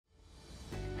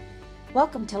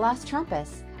Welcome to Las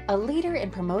Trampas, a leader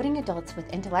in promoting adults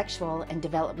with intellectual and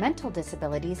developmental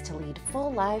disabilities to lead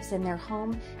full lives in their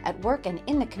home, at work, and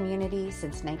in the community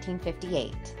since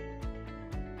 1958.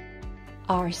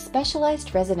 Our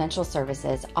specialized residential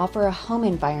services offer a home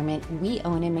environment we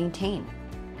own and maintain.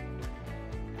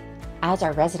 As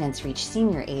our residents reach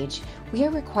senior age, we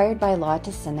are required by law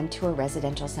to send them to a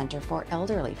residential center for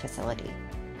elderly facility.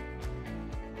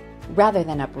 Rather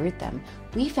than uproot them,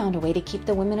 we found a way to keep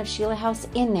the women of Sheila House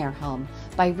in their home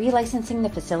by relicensing the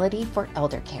facility for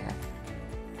elder care.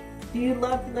 Do you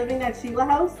love living at Sheila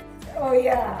House? Oh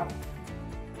yeah.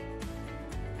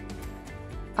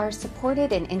 Our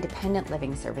supported and independent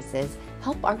living services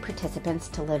help our participants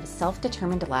to live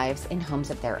self-determined lives in homes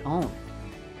of their own.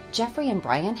 Jeffrey and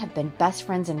Brian have been best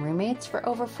friends and roommates for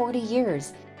over 40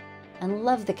 years and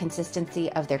love the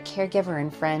consistency of their caregiver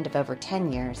and friend of over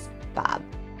 10 years, Bob.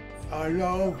 I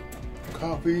love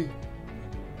coffee,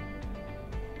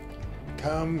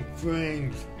 Tom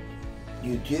Friends.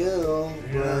 You do?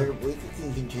 Yeah. Well, we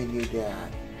can continue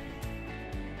that.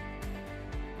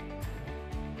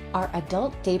 Our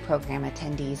adult day program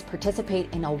attendees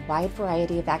participate in a wide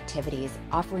variety of activities,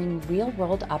 offering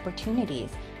real-world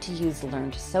opportunities to use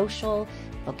learned social,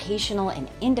 vocational, and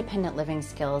independent living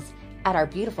skills at our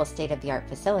beautiful state-of-the-art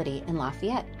facility in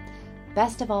Lafayette.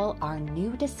 Best of all, our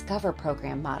new Discover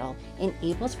program model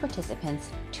enables participants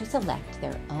to select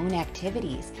their own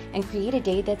activities and create a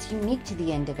day that's unique to the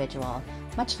individual,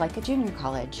 much like a junior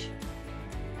college.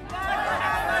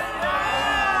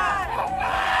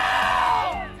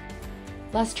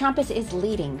 Las Trampas is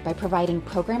leading by providing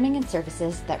programming and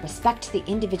services that respect the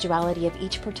individuality of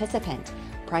each participant,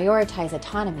 prioritize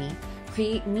autonomy,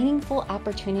 create meaningful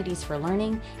opportunities for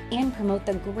learning, and promote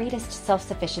the greatest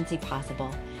self-sufficiency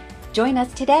possible. Join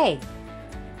us today!